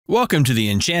Welcome to the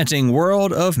enchanting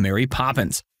world of Mary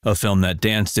Poppins, a film that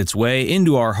danced its way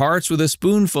into our hearts with a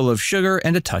spoonful of sugar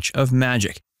and a touch of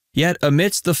magic. Yet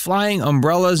amidst the flying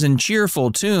umbrellas and cheerful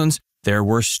tunes, there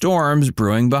were storms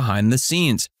brewing behind the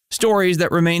scenes, stories that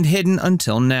remained hidden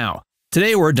until now.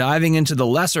 Today we're diving into the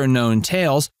lesser-known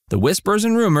tales, the whispers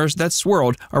and rumors that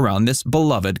swirled around this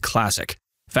beloved classic.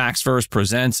 Facts First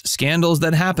presents scandals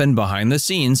that happened behind the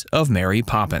scenes of Mary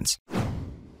Poppins.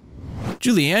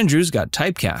 Julie Andrews got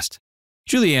typecast.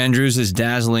 Julie Andrews'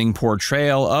 dazzling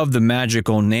portrayal of the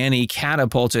magical Nanny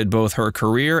catapulted both her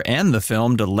career and the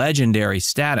film to legendary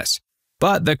status.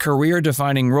 But the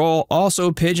career-defining role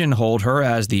also pigeonholed her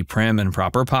as the prim and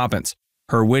proper Poppins.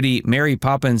 Her witty "Mary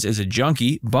Poppins is a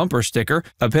junkie" bumper sticker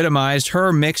epitomized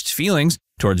her mixed feelings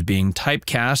towards being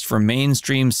typecast for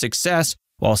mainstream success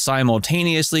while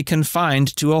simultaneously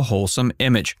confined to a wholesome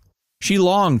image. She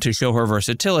longed to show her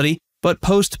versatility, but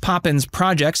post-Poppins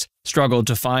projects struggled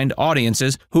to find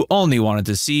audiences who only wanted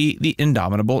to see the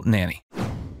indomitable Nanny.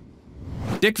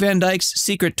 Dick Van Dyke's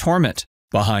secret torment.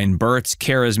 Behind Bert's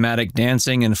charismatic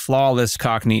dancing and flawless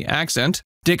Cockney accent,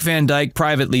 Dick Van Dyke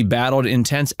privately battled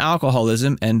intense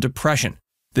alcoholism and depression.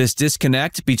 This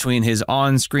disconnect between his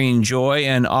on-screen joy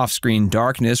and off-screen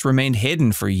darkness remained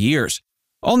hidden for years.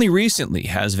 Only recently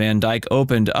has Van Dyke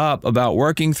opened up about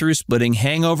working through splitting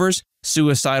hangovers,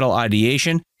 suicidal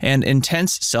ideation, and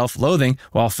intense self-loathing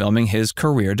while filming his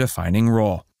career-defining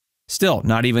role. Still,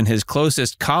 not even his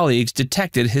closest colleagues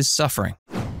detected his suffering.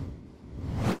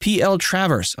 P.L.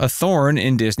 Travers, a thorn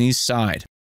in Disney's side.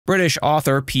 British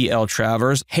author P.L.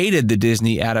 Travers hated the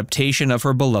Disney adaptation of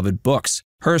her beloved books.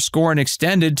 Her scorn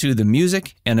extended to the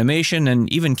music, animation,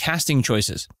 and even casting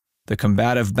choices. The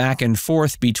combative back and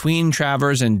forth between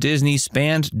Travers and Disney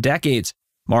spanned decades,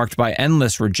 marked by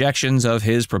endless rejections of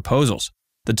his proposals.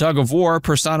 The tug-of-war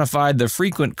personified the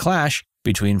frequent clash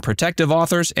between protective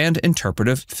authors and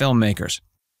interpretive filmmakers.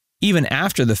 Even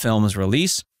after the film's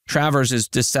release, Travers'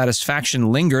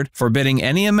 dissatisfaction lingered, forbidding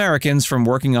any Americans from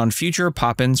working on future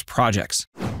Poppins projects.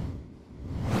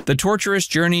 The torturous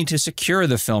journey to secure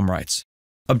the film rights.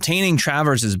 Obtaining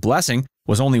Travers' blessing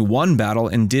was only one battle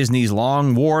in Disney's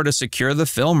long war to secure the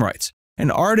film rights. An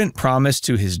ardent promise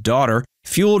to his daughter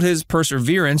fueled his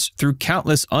perseverance through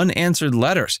countless unanswered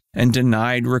letters and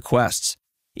denied requests.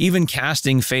 Even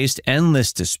casting faced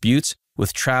endless disputes,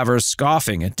 with Travers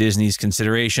scoffing at Disney's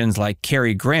considerations like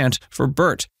Cary Grant for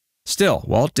Bert. Still,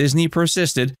 Walt Disney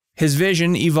persisted, his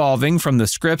vision evolving from the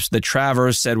scripts that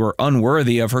Travers said were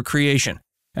unworthy of her creation.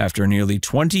 After nearly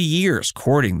 20 years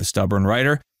courting the stubborn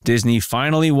writer, Disney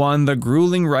finally won the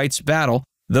grueling rights battle,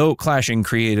 though clashing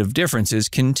creative differences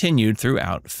continued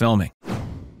throughout filming.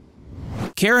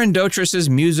 Karen Dotrice's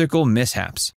musical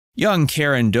mishaps. Young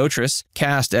Karen Dotrice,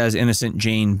 cast as innocent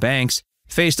Jane Banks,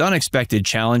 faced unexpected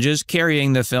challenges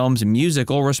carrying the film's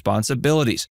musical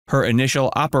responsibilities. Her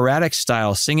initial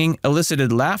operatic-style singing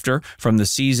elicited laughter from the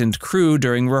seasoned crew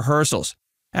during rehearsals.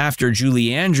 After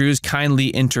Julie Andrews kindly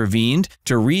intervened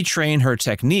to retrain her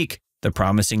technique, the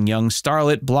promising young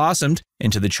starlet blossomed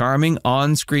into the charming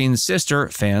on-screen sister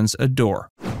fans adore.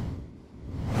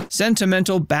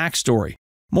 Sentimental backstory.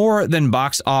 More than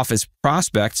box office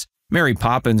prospects, Mary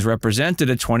Poppins represented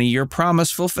a 20-year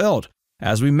promise fulfilled.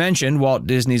 As we mentioned, Walt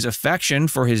Disney's affection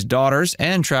for his daughters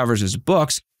and Travers'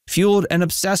 books fueled an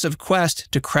obsessive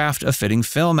quest to craft a fitting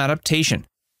film adaptation.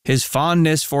 His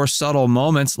fondness for subtle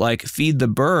moments like Feed the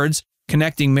Birds,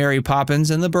 connecting Mary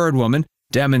Poppins and the Bird Woman,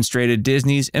 demonstrated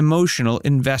Disney's emotional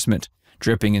investment.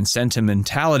 Dripping in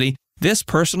sentimentality, this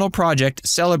personal project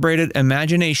celebrated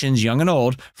imaginations young and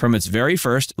old from its very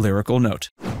first lyrical note.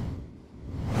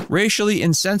 Racially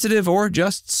insensitive or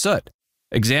just soot.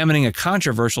 Examining a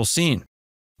controversial scene.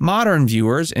 Modern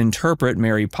viewers interpret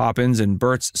Mary Poppins and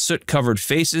Bert's soot-covered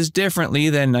faces differently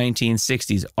than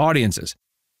 1960s audiences.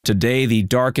 Today, the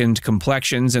darkened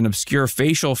complexions and obscure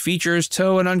facial features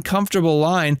toe an uncomfortable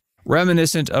line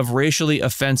reminiscent of racially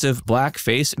offensive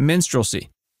blackface minstrelsy.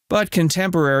 But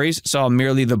contemporaries saw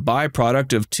merely the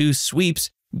byproduct of two sweeps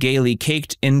gaily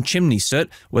caked in chimney soot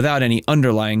without any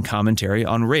underlying commentary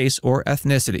on race or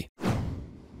ethnicity.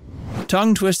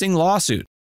 Tongue-twisting lawsuit.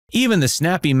 Even the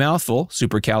snappy mouthful,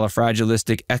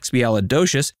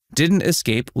 Supercalifragilisticexpialidocious, didn't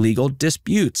escape legal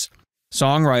disputes.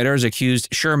 Songwriters accused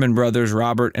Sherman brothers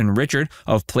Robert and Richard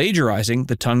of plagiarizing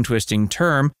the tongue-twisting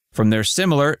term from their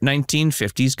similar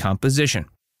 1950s composition.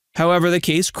 However, the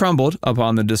case crumbled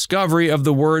upon the discovery of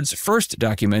the word's first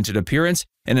documented appearance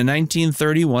in a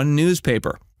 1931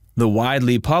 newspaper. The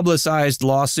widely publicized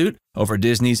lawsuit over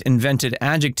Disney's invented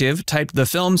adjective typed the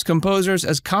film's composers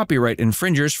as copyright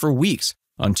infringers for weeks,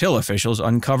 until officials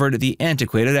uncovered the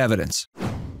antiquated evidence.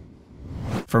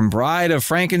 from Bride of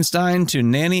Frankenstein to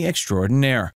Nanny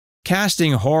Extraordinaire.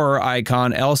 Casting horror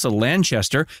icon Elsa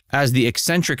Lanchester as the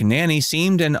eccentric Nanny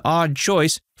seemed an odd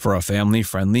choice for a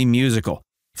family-friendly musical.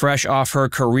 Fresh off her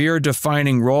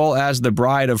career-defining role as the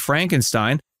Bride of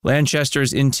Frankenstein,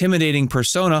 Lanchester's intimidating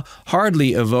persona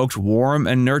hardly evoked warm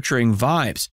and nurturing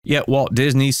vibes, yet Walt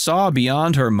Disney saw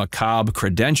beyond her macabre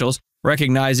credentials,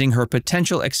 recognizing her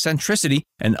potential eccentricity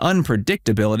and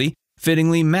unpredictability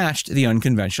fittingly matched the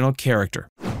unconventional character.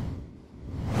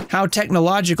 How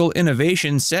technological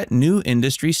innovation set new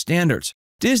industry standards.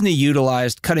 Disney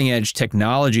utilized cutting-edge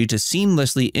technology to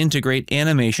seamlessly integrate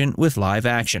animation with live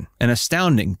action, an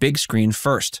astounding big-screen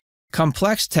first.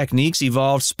 Complex techniques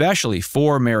evolved specially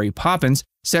for Mary Poppins,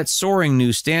 set soaring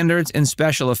new standards in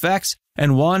special effects,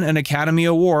 and won an Academy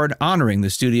Award honoring the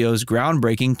studio's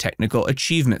groundbreaking technical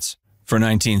achievements. For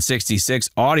 1966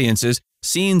 audiences,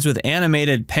 scenes with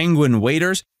animated penguin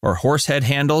waders or horsehead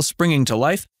handles springing to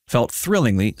life felt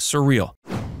thrillingly surreal.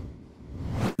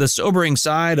 The sobering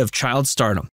side of child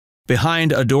stardom.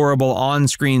 Behind adorable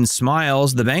on-screen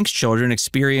smiles, the Banks children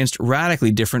experienced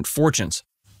radically different fortunes.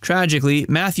 Tragically,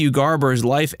 Matthew Garber's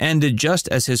life ended just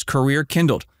as his career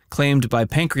kindled, claimed by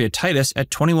pancreatitis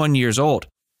at 21 years old.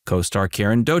 Co-star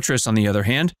Karen Dotrice, on the other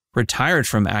hand, retired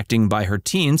from acting by her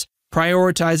teens,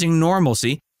 prioritizing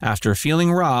normalcy after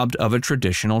feeling robbed of a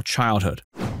traditional childhood.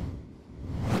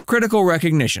 Critical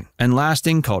recognition and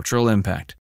lasting cultural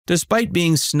impact. Despite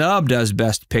being snubbed as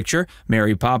Best Picture,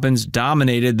 Mary Poppins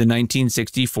dominated the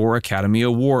 1964 Academy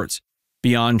Awards.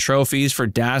 Beyond trophies for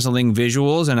dazzling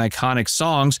visuals and iconic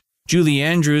songs, Julie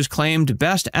Andrews claimed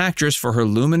Best Actress for her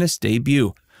luminous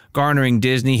debut. Garnering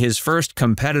Disney his first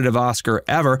competitive Oscar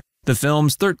ever, the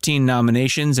film's 13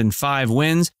 nominations and 5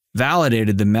 wins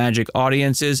validated the magic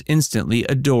audiences instantly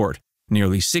adored.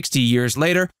 Nearly 60 years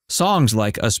later, songs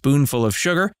like A Spoonful of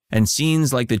Sugar and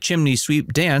scenes like the Chimney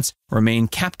Sweep Dance remain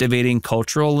captivating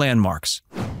cultural landmarks.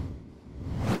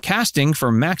 Casting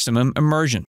for maximum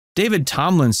immersion. David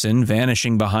Tomlinson,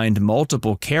 vanishing behind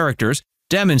multiple characters,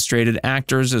 demonstrated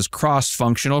actors'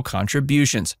 cross-functional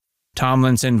contributions.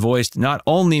 Tomlinson voiced not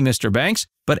only Mr. Banks,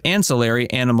 but ancillary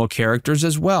animal characters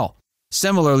as well.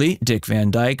 Similarly, Dick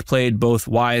Van Dyke played both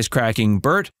wisecracking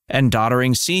Bert and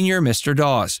doddering senior Mr.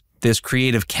 Dawes. This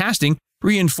creative casting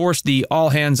reinforced the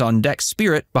all-hands-on-deck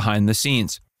spirit behind the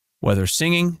scenes. Whether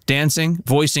singing, dancing,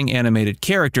 voicing animated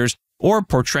characters, or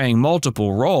portraying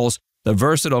multiple roles, the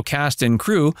versatile cast and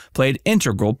crew played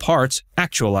integral parts,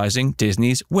 actualizing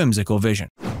Disney's whimsical vision.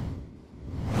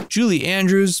 Julie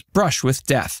Andrews' brush with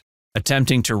death.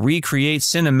 Attempting to recreate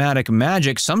cinematic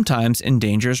magic sometimes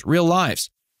endangers real lives.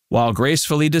 While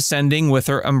gracefully descending with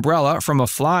her umbrella from a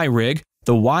fly rig,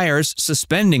 the wires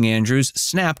suspending Andrews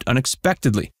snapped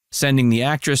unexpectedly, sending the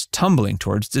actress tumbling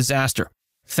towards disaster.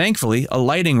 Thankfully, a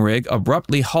lighting rig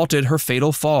abruptly halted her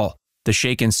fatal fall. The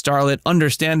shaken starlet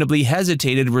understandably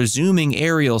hesitated resuming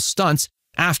aerial stunts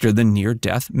after the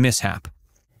near-death mishap.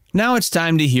 Now it's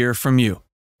time to hear from you.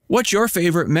 What's your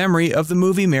favorite memory of the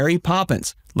movie Mary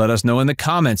Poppins? Let us know in the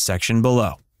comments section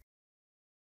below.